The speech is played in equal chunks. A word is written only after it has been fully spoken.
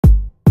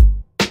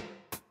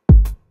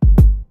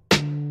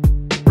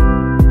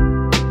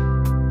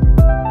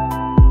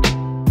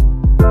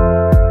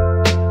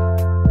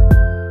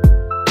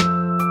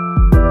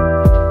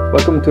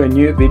Welcome to a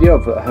new video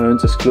of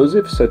Hearns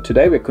exclusive. So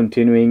today we're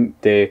continuing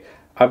the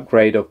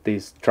upgrade of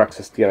this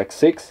Traxxas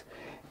TRX6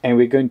 and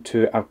we're going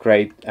to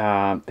upgrade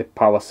the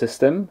power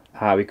system.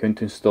 We're going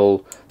to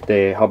install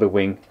the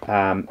Hobbywing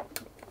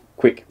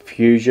quick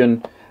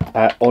fusion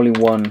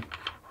all-in-one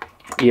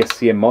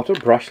ESC motor,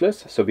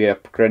 brushless. So we are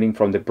upgrading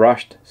from the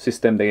brushed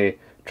system the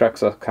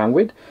Traxxas come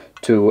with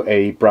to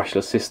a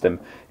brushless system,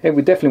 and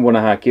we definitely want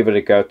to give it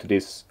a go to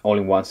this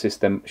all-in-one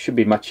system. Should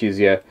be much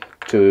easier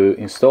to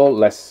install,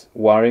 less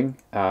wiring,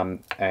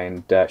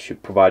 and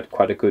should provide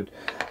quite a good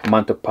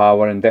amount of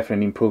power and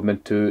definitely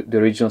improvement to the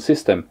original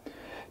system.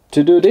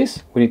 To do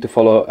this, we need to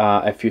follow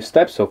a few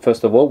steps. So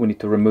first of all, we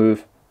need to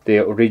remove the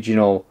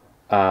original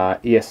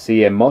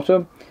ESC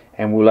motor,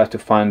 and we'll have to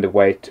find a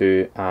way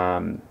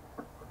to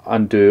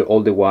undo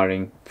all the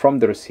wiring from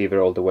the receiver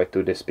all the way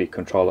to the speed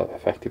controller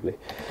effectively.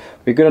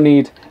 We're going to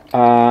need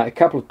a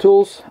couple of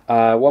tools,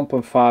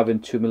 1.5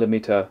 and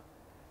 2mm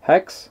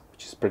hex,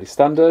 which is pretty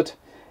standard.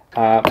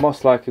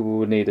 Most likely we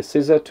will need a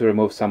scissor to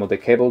remove some of the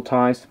cable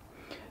ties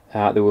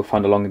that we'll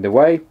find along the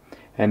way,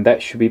 and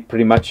that should be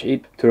pretty much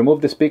it. To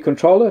remove the speed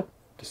controller,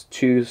 just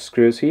 2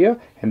 screws here,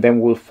 and then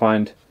we'll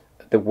find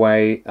the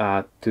way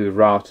to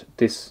route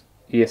this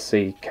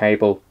ESC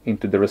cable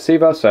into the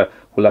receiver. So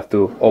we'll have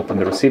to open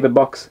the receiver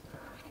box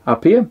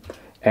up here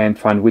and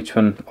find which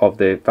one of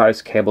the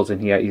various cables in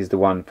here is the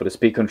one for the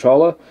speed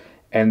controller,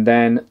 and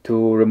then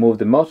to remove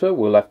the motor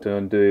we'll have to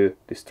undo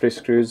these 3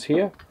 screws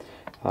here.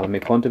 Let me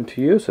point them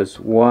to you. So it's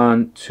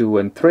 1, 2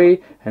 and 3,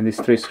 and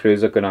these 3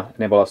 screws are going to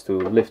enable us to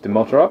lift the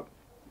motor up,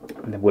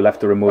 and then we'll have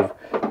to remove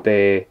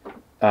the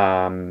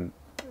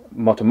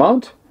motor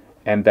mount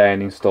and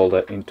then install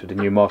it into the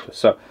new motor.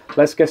 So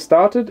let's get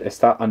started and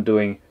start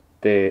undoing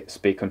the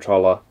speed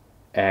controller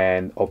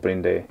and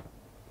opening the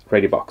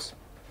radio box.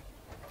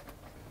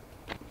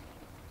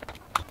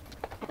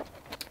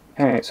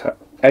 Okay, so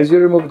as you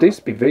remove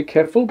this, be very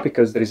careful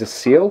because there is a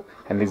seal,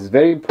 and it's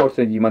very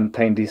important you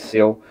maintain this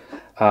seal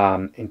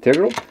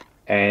integral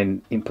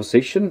and in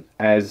position,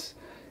 as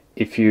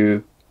if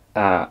you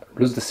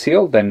lose the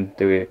seal then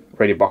the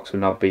radio box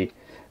will not be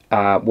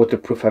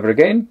waterproof ever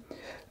again.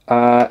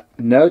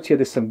 Note here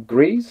there's some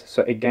grease,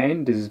 so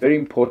again this is very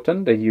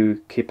important that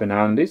you keep an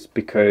eye on this,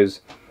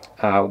 because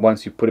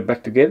once you put it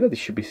back together this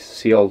should be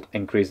sealed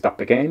and greased up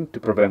again to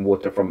prevent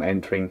water from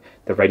entering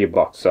the radio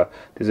box. So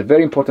there's a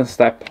very important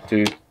step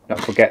to not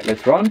forget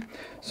later on.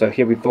 So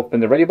here we've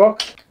opened the radio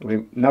box.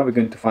 Now we're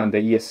going to find the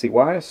ESC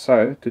wire.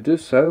 So to do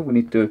so we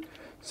need to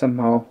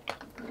somehow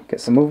get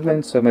some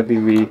movement. So maybe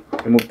we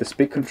remove the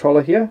speed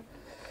controller here.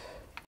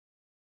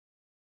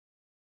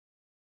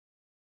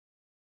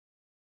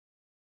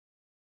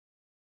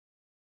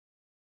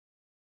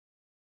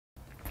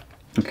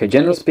 Okay,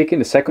 generally speaking,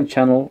 the second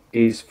channel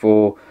is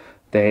for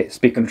the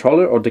speed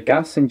controller or the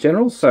gas in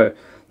general. So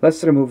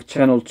let's remove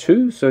channel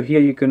 2. So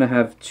here you're going to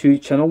have 2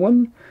 channel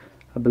 1,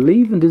 I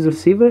believe, in this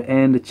receiver,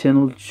 and the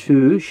channel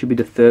 2 should be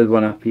the third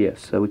one up here,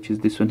 so which is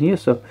this one here.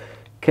 So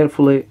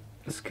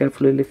let's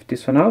carefully lift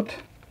this one out.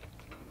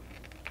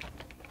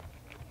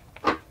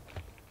 Here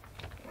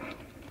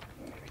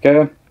we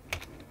go.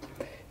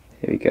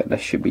 Here we go.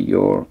 That should be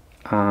your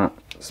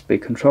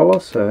speed controller.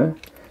 So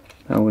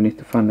now we need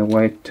to find a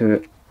way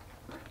to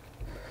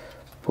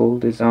pull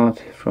this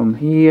out from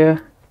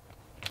here.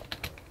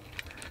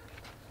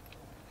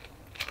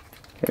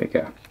 There we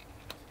go.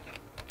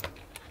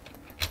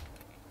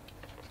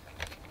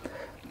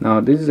 Now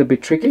this is a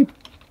bit tricky,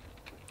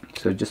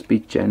 so just be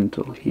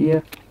gentle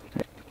here.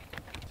 There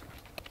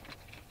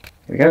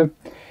we go.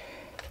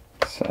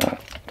 So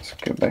let's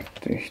go back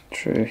to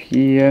through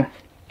here.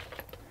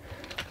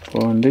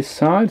 Pull on this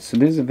side. So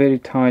this is a very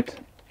tight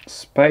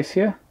space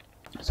here.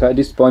 So at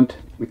this point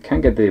we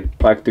can't get the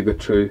pipe to go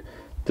through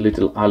the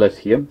little eyelet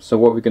here. So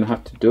what we're going to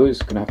have to do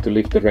is going to have to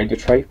lift the radio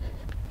tray.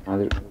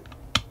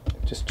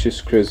 Just 2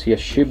 screws here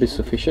should be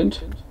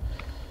sufficient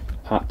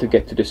to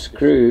get to the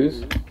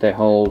screws. They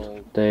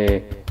hold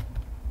the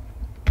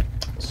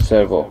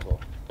servo,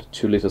 the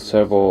 2 little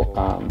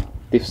servo,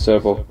 diff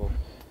servo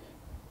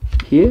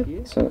here.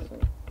 So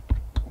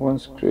 1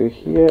 screw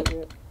here.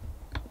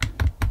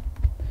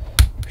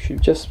 We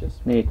should just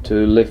need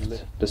to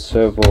lift the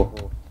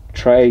servo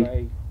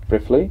tray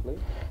briefly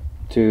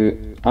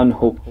to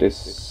unhook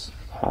this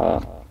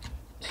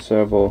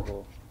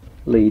servo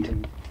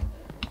lead.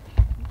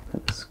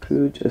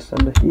 Screw just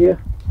under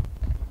here.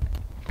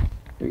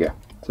 There we go.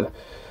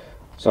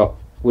 So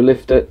we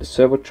lift the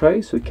servo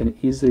tray, so we can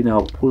easily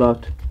now pull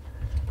out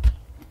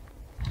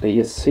the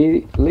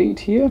ESC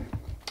lead here.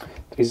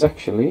 There is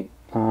actually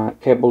a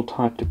cable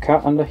tied to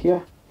cut under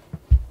here.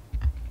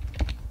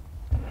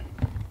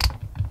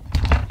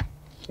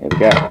 There we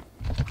go.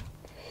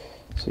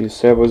 So your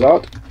servo is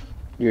out,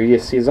 your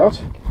ESC is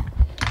out,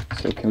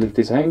 so you can leave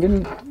this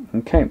hanging.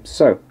 Okay,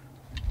 so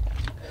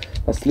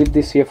let's leave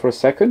this here for a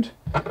second.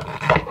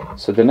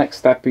 So the next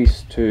step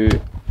is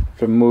to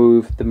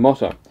remove the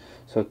motor.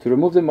 So to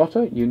remove the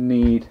motor you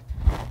need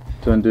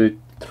to undo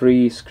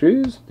 3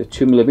 screws, the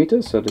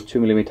 2mm, so the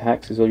 2mm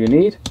hex is all you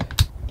need.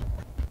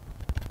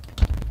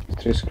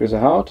 3 screws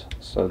are out,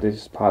 so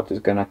this part is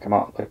gonna come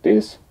out like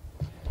this,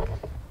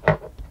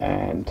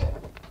 and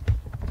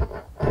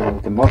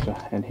the motor,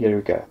 and here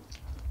we go.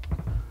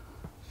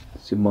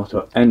 It's the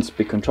motor and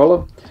speed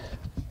controller.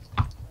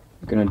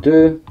 We're gonna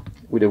do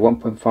with a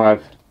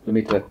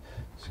 1.5mm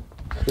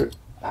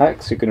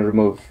hex. You're gonna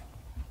remove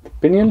the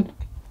pinion.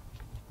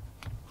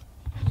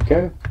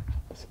 Go.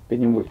 That's the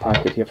pinion. We'll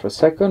park it here for a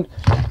second.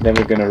 Then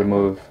we're gonna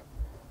remove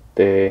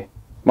the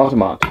motor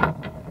mount.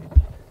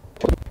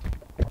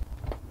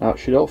 Now it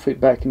should all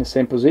fit back in the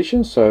same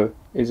position, so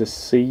there's a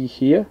C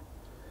here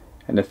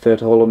and a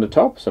third hole on the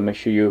top, so make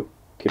sure you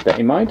keep that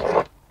in mind.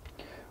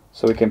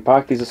 So we can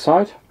park these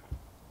aside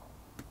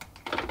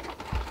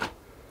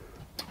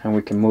and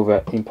we can move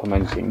at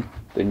implementing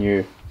the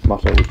new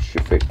motor, which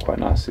should fit quite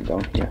nicely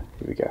down here.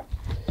 Here we go.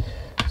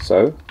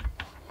 So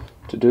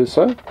to do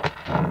so,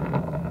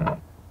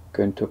 I'm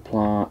going to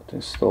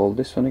install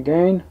this one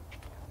again.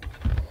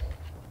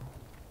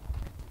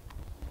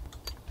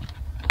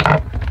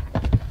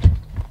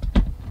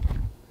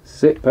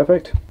 It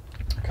perfect.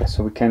 Okay,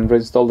 so we can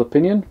reinstall the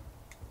pinion.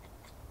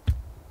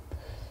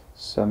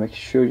 So make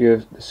sure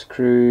the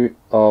screw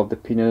of the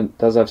pinion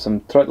does have some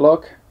thread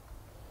lock,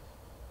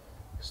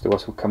 so the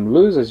ones will come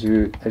loose as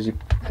you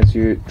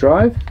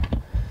drive.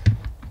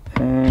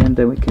 And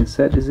then we can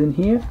set this in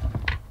here.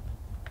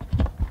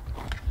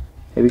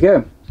 Here we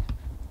go.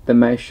 The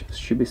mesh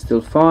should be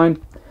still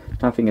fine.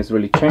 Nothing has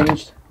really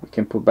changed. We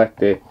can put back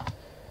the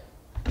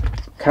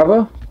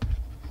cover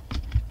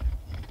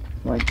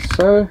like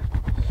so.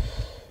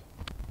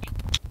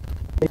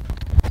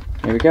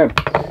 Here we go.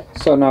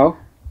 So now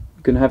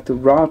we're going to have to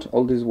route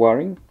all this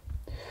wiring.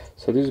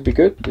 So this will be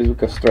good. This will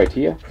go straight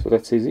here, so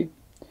that's easy.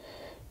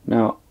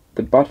 Now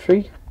the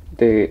battery,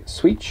 the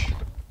switch,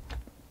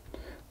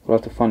 we'll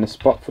have to find a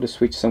spot for the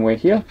switch somewhere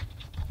here,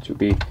 which will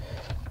be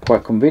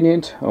quite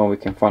convenient, or we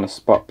can find a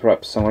spot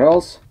perhaps somewhere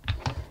else.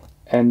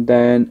 And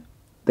then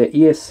the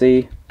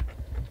ESC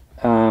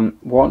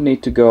won't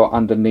need to go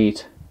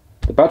underneath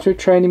the battery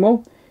tray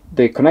anymore.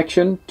 The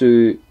connection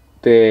to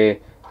the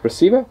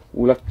receiver,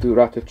 we'll have to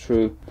route it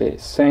through the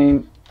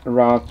same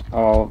route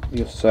of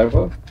your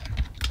servo,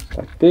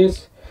 like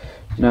this.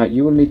 Now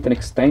you will need an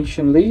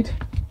extension lead,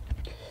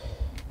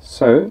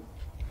 so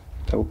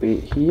that will be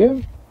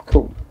here.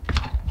 Cool.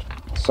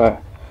 So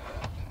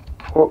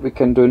what we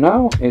can do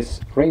now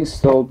is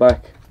reinstall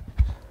back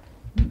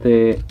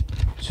the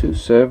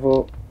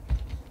servo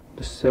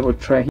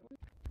tray.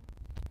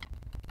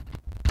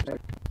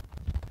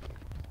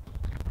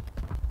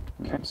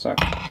 Okay, so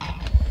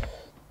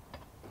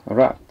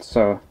alright,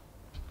 so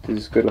this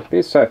is good like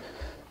this. So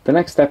the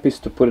next step is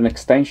to put an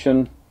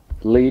extension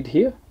lead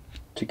here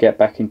to get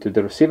back into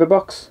the receiver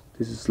box.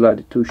 This is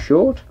slightly too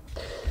short,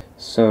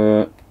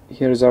 so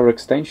here is our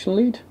extension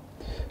lead,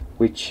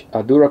 which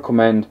I do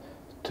recommend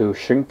to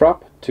shrink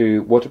wrap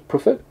to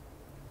waterproof it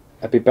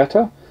a bit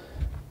better,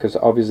 because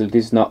obviously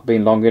this is not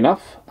being long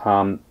enough.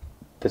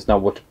 There's no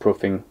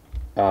waterproofing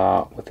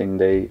within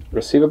the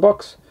receiver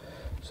box,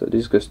 so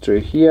this goes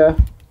through here.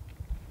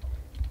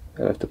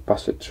 I'll have to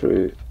pass it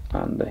through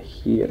under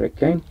here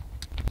again.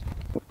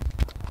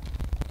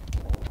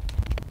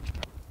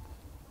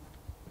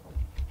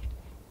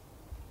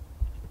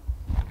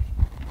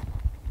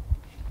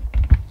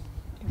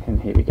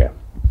 And here we go.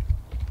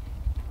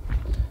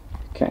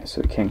 Okay,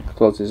 so we can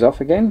close this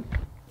off again.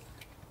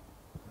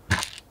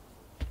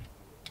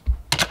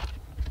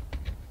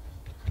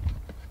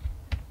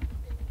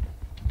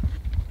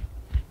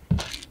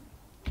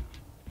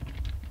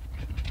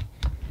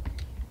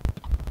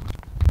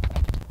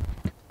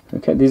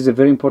 Okay, this is a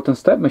very important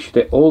step. Make sure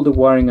that all the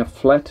wiring are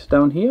flat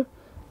down here,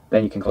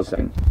 then you can close it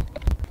in.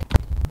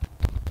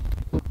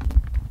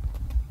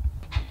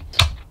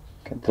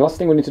 Okay, the last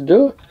thing we need to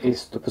do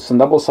is to put some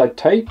double-side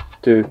tape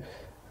to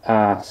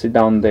sit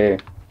down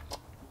the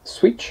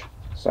switch,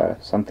 so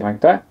something like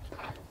that.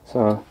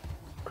 So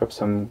grab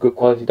some good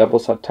quality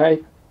double-side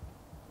tape,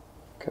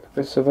 get a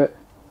piece of it.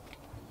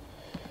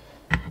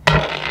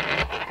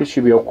 This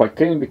should be all quite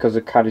clean because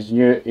the card is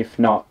new. If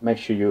not, make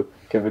sure you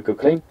give it a good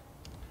clean.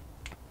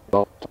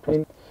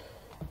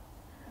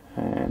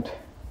 And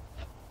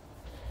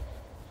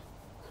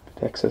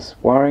the excess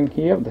wiring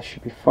here, that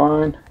should be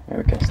fine, and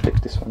we can stick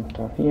this one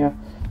down here,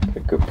 get a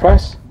good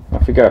press,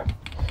 off we go.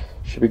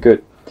 Should be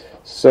good.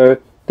 So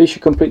this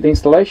should complete the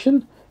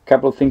installation. A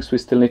couple of things we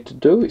still need to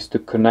do is to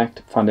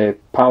find a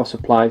power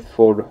supply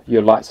for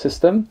your light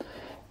system,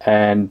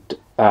 and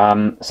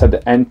set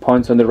the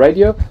endpoints on the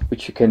radio,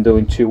 which you can do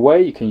in two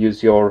ways. You can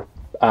use your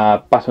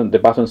the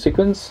button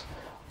sequence,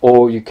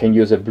 or you can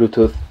use a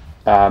Bluetooth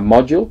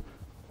module,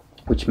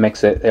 which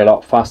makes it a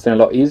lot faster and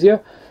a lot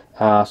easier.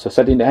 So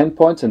setting the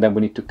endpoints, and then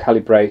we need to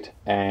calibrate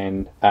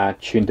and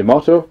tune the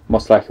motor.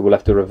 Most likely we'll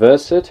have to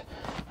reverse it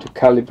to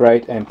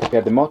calibrate and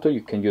prepare the motor.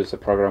 You can use a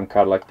program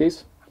card like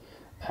this,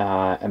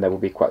 and that will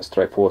be quite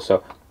straightforward.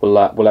 So we'll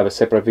have a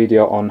separate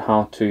video on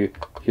how to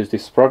use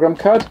this program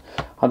card.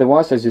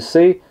 Otherwise, as you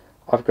see,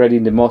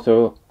 upgrading the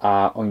motor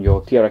on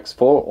your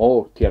TRX4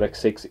 or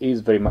TRX6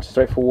 is very much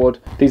straightforward.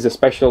 This is a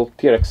special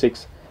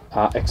TRX6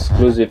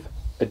 exclusive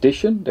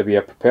edition that we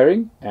are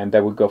preparing, and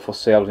that will go for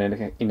sale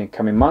in the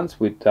coming months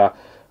with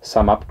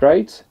some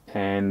upgrades,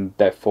 and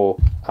therefore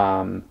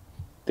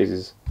this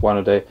is one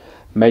of the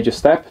major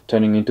steps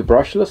turning into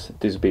brushless.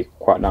 This will be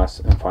quite nice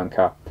and fun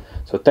car.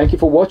 So thank you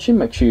for watching.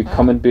 Make sure you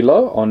comment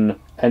below on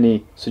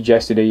any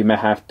suggestion that you may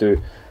have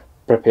to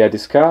prepare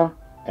this car,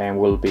 and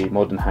we'll be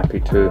more than happy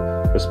to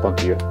respond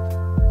to you.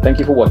 Thank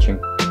you for watching.